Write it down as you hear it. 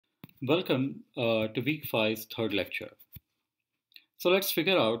Welcome to week 5's third lecture. So let's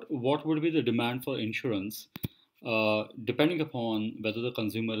figure out what would be the demand for insurance depending upon whether the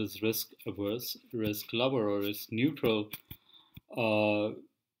consumer is risk averse, risk lover, or risk neutral. Uh,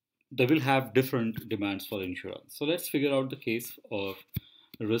 they will have different demands for insurance. So let's figure out the case of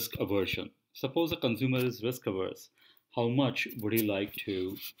risk aversion. Suppose a consumer is risk averse. How much would he like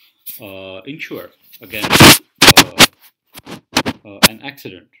to insure against an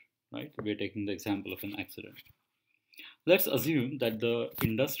accident? Right? We're taking the example of an accident. Let's assume that the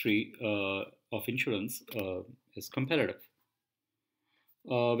industry of insurance is competitive.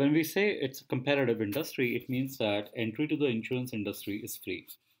 When we say it's a competitive industry, it means that entry to the insurance industry is free,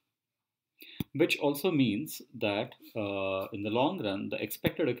 which also means that in the long run, the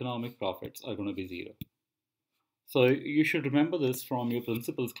expected economic profits are going to be zero. So you should remember this from your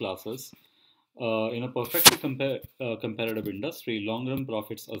principles classes. In a perfectly competitive industry, long-run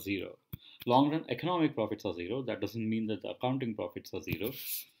profits are zero. Long-run economic profits are zero. That doesn't mean that the accounting profits are zero.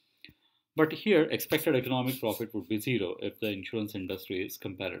 But here, expected economic profit would be zero if the insurance industry is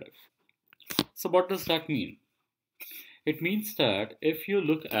competitive. So what does that mean? It means that if you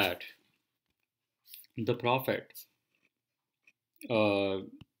look at the profit, uh,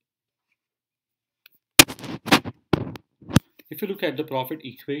 if you look at the profit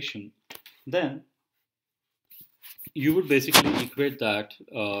equation, then you would basically equate that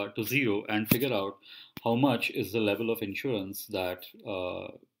to zero and figure out how much is the level of insurance that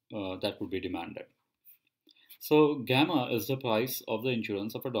that would be demanded. So gamma is the price of the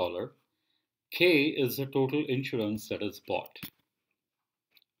insurance of $1. K is the total insurance that is bought,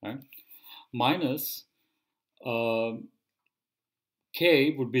 right? Minus uh,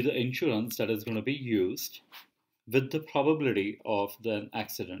 K would be the insurance that is going to be used with the probability of the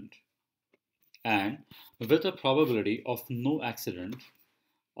accident, and with a probability of no accident,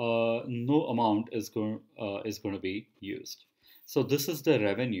 no amount is going to be used. So this is the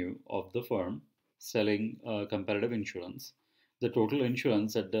revenue of the firm selling comparative insurance, the total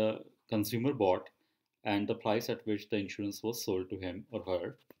insurance that the consumer bought, and the price at which the insurance was sold to him or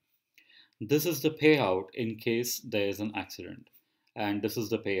her. This is the payout in case there is an accident, and this is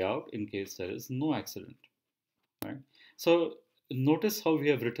the payout in case there is no accident, right? So notice how we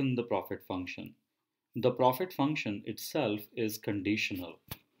have written the profit function. The profit function itself is conditional,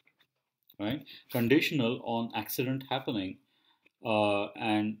 right? Conditional on accident happening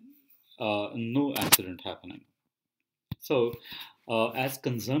and no accident happening. So as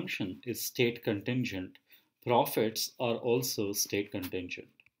consumption is state contingent, profits are also state contingent.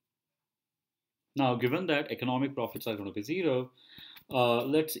 Now, given that economic profits are going to be zero,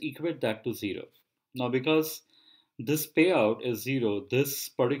 let's equate that to zero. Now, because this payout is zero, this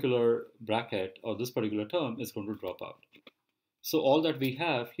particular bracket or this particular term is going to drop out. So all that we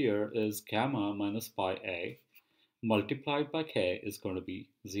have here is gamma minus pi a multiplied by k is going to be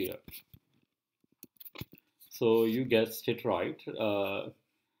zero. So you guessed it right.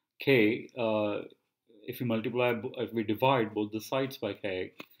 K, if we divide both the sides by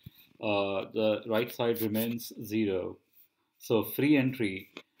k, the right side remains zero. So free entry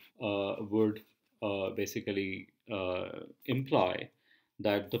would basically imply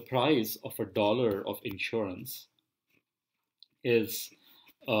that the price of $1 of insurance is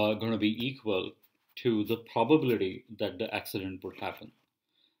going to be equal to the probability that the accident would happen.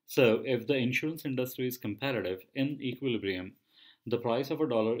 So if the insurance industry is competitive in equilibrium, the price of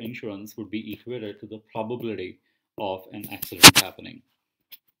 $1 insurance would be equated to the probability of an accident happening.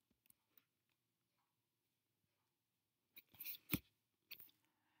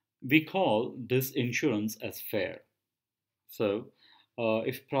 We call this insurance as fair. So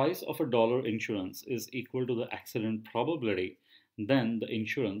if price of $1 insurance is equal to the accident probability, then the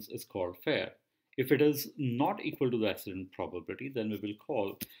insurance is called fair. If it is not equal to the accident probability, then we will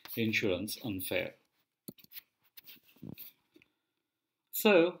call insurance unfair.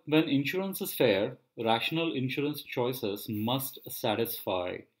 So when insurance is fair, rational insurance choices must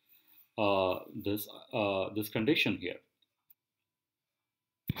satisfy this condition here,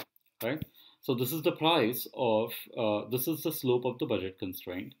 right? So this is the price of, this is the slope of the budget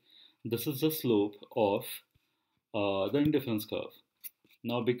constraint. This is the slope of the indifference curve.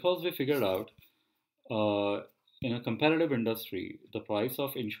 Now, because we figured out in a competitive industry, the price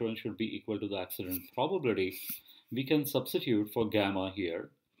of insurance should be equal to the accident probability, we can substitute for gamma here,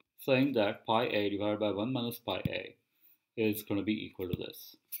 saying that pi a divided by 1 minus pi a is going to be equal to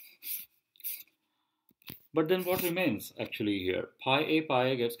this. But then what remains actually here? Pi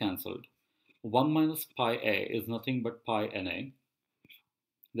a gets cancelled. 1 minus pi a is nothing but pi na.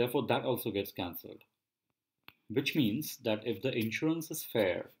 Therefore, that also gets cancelled. Which means that if the insurance is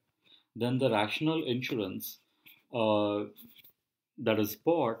fair, then the rational insurance uh, that is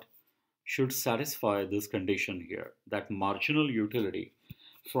bought should satisfy this condition here, that marginal utility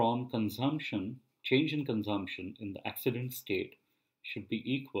from consumption, change in consumption in the accident state should be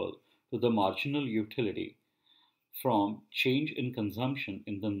equal to the marginal utility from change in consumption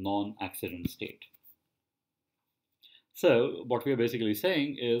in the non-accident state. So what we are basically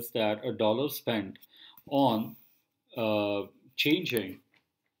saying is that a dollar spent on uh, changing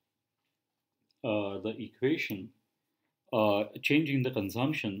the equation, changing the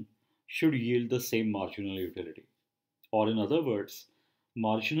consumption should yield the same marginal utility. Or in other words,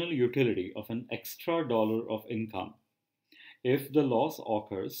 marginal utility of an extra dollar of income, if the loss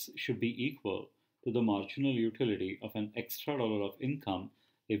occurs, should be equal to the marginal utility of an extra dollar of income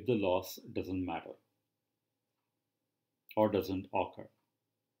if the loss doesn't matter or doesn't occur.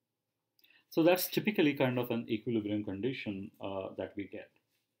 So that's typically kind of an equilibrium condition that we get.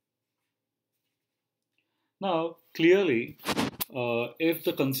 Now, clearly, if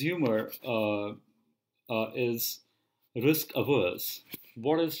the consumer is risk averse,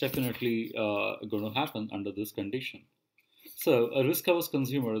 what is definitely going to happen under this condition? So, a risk averse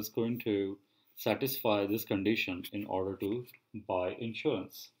consumer is going to satisfy this condition in order to buy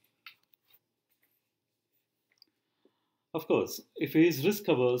insurance. Of course, if he is risk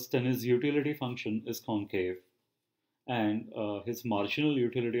averse, then his utility function is concave and his marginal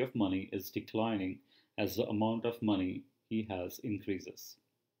utility of money is declining as the amount of money he has increases.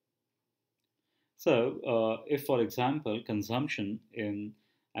 So, if for example, consumption in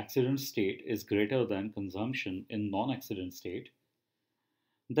accident state is greater than consumption in non-accident state,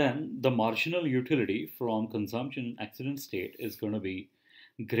 then the marginal utility from consumption in accident state is going to be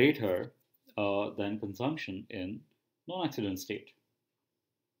greater than consumption in non-accident state,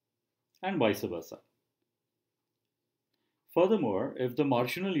 and vice versa. Furthermore, if the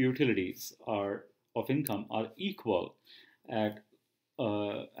marginal utilities of income are equal at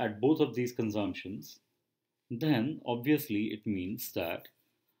both of these consumptions, then obviously it means that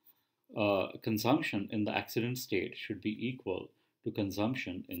consumption in the accident state should be equal to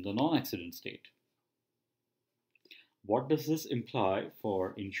consumption in the non-accident state. What does this imply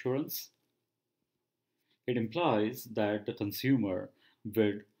for insurance? It implies that the consumer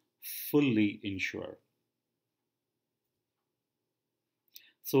would fully insure.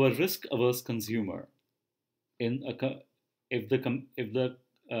 So a risk-averse consumer, if the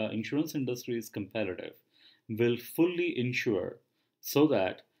insurance industry is competitive, will fully insure so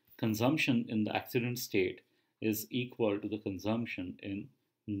that consumption in the accident state is equal to the consumption in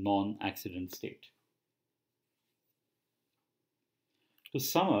non-accident state. To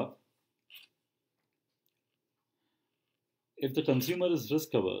sum up, if the consumer is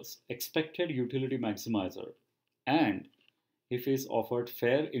risk averse, expected utility maximizer, and if he is offered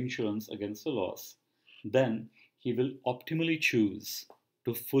fair insurance against a loss, then he will optimally choose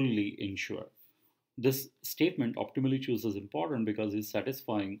to fully insure. This statement, optimally choose, is important because it's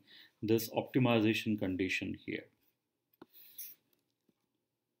satisfying this optimization condition here.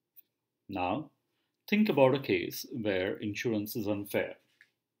 Now, think about a case where insurance is unfair.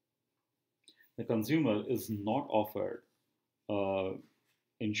 The consumer is not offered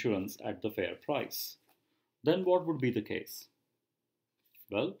insurance at the fair price. Then what would be the case?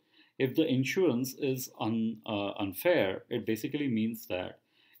 Well, if the insurance is unfair, it basically means that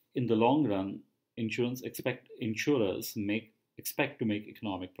in the long run, insurers expect to make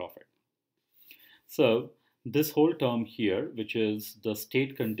economic profit. So this whole term here, which is the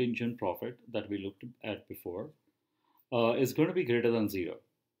state contingent profit that we looked at before, is going to be greater than 0,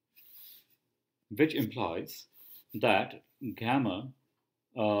 which implies that gamma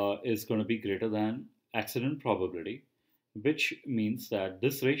is going to be greater than accident probability, which means that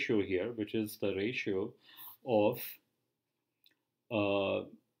this ratio here, which is the ratio of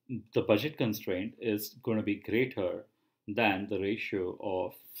the budget constraint, is going to be greater than the ratio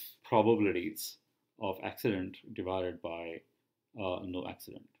of probabilities of accident divided by no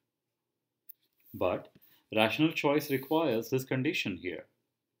accident. But rational choice requires this condition here.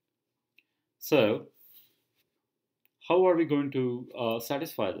 So how are we going to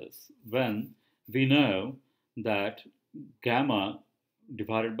satisfy this when we know that gamma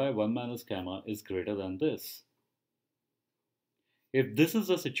divided by 1 minus gamma is greater than this? If this is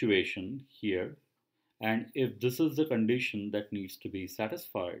the situation here, and if this is the condition that needs to be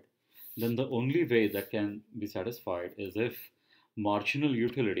satisfied, then the only way that can be satisfied is if marginal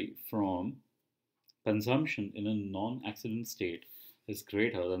utility from consumption in a non-accident state is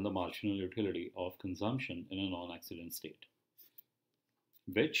greater than the marginal utility of consumption in a non-accident state,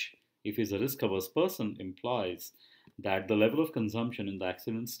 which, if he's a risk-averse person, implies that the level of consumption in the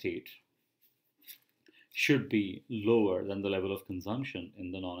accident state should be lower than the level of consumption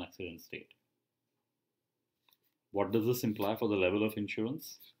in the non-accident state. What does this imply for the level of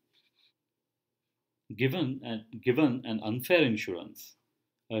insurance? Given an unfair insurance,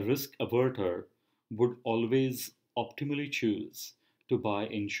 a risk averter would always optimally choose to buy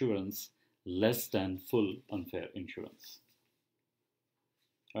insurance less than full unfair insurance.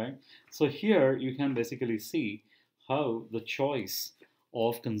 Right? So here you can basically see how the choice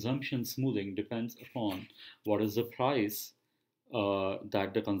of consumption smoothing depends upon what is the price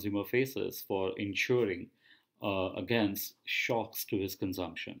that the consumer faces for insuring against shocks to his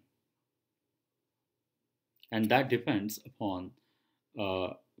consumption. And that depends upon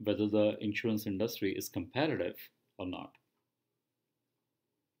whether the insurance industry is competitive or not.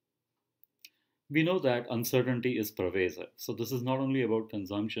 We know that uncertainty is pervasive. So this is not only about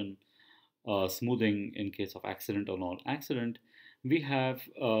consumption smoothing in case of accident or non-accident. We have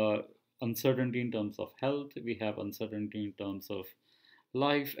uncertainty in terms of health. We have uncertainty in terms of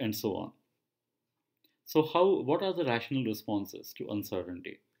life and so on. So what are the rational responses to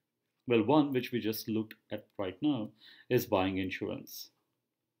uncertainty? Well, one which we just looked at right now is buying insurance.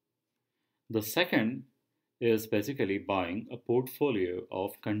 The second is basically buying a portfolio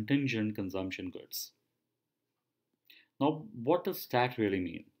of contingent consumption goods. Now, what does that really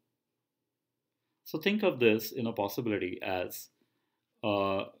mean? So think of this in a possibility as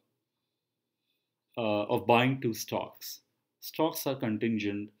uh, of buying two stocks. Stocks are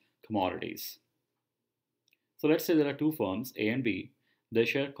contingent commodities. So let's say there are two firms, A and B. Their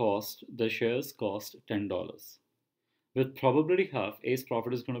shares cost $10. With probability half, A's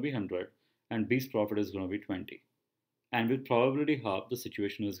profit is going to be 100 and B's profit is going to be 20. And with probability half, the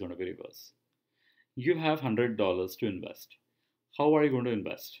situation is going to be reverse. You have $100 to invest. How are you going to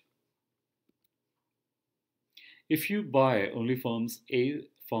invest? If you buy only firm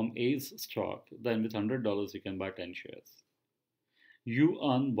A's stock, then with $100 you can buy 10 shares. You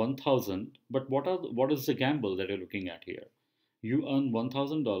earn 1,000, but what is the gamble that you're looking at here? You earn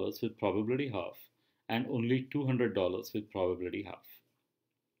 $1,000 with probability half and only $200 with probability half.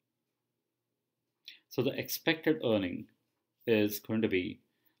 So the expected earning is going to be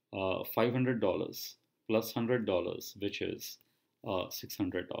 $500 plus $100, which is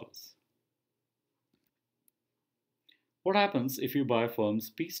 $600. What happens if you buy firm's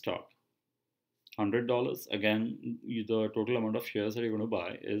P stock? $100, again, the total amount of shares that you're going to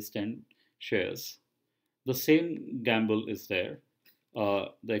buy is 10 shares. The same gamble is there.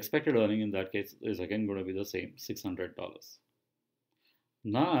 The expected earning in that case is again going to be the same, $600.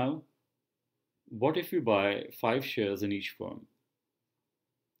 Now, what if you buy 5 shares in each firm?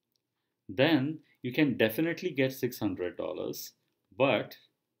 Then you can definitely get $600, but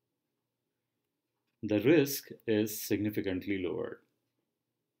the risk is significantly lower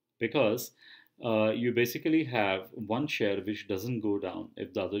because you basically have one share which doesn't go down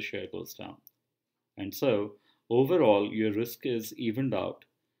if the other share goes down. And so overall your risk is evened out,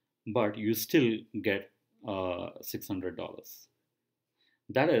 but you still get $600.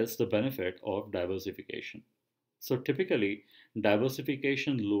 That is the benefit of diversification. So typically,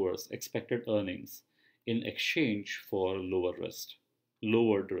 diversification lowers expected earnings in exchange for lowered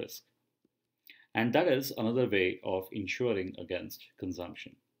risk. And that is another way of insuring against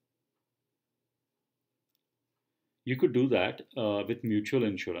consumption. You could do that with mutual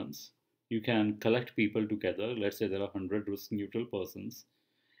insurance. You can collect people together. Let's say there are 100 risk neutral persons.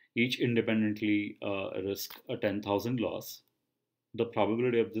 Each independently risk a 10,000 loss. The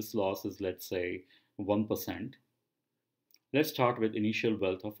probability of this loss is, let's say, 1%. Let's start with initial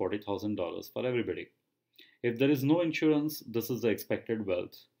wealth of $40,000 for everybody. If there is no insurance, this is the expected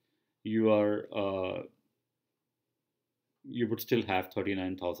wealth. You would still have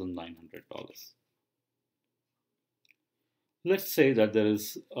 $39,900. Let's say that there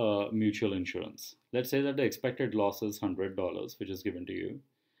is mutual insurance. Let's say that the expected loss is $100, which is given to you.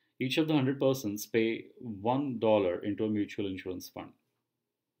 Each of the 100 persons pay $1 into a mutual insurance fund.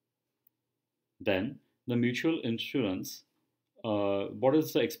 Then the mutual insurance, what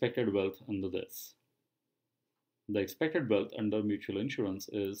is the expected wealth under this? The expected wealth under mutual insurance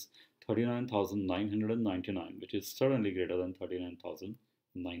is $39,999, which is certainly greater than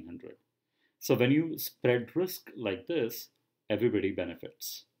 $39,900. So when you spread risk like this, everybody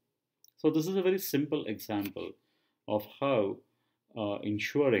benefits. So this is a very simple example of how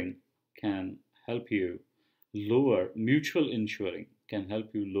insuring can help you mutual insuring can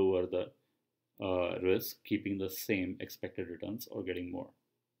help you lower the risk, keeping the same expected returns or getting more.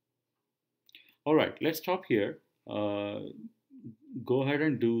 All right, let's stop here. Go ahead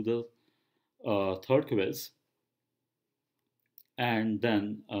and do the third quiz and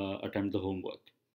then attempt the homework.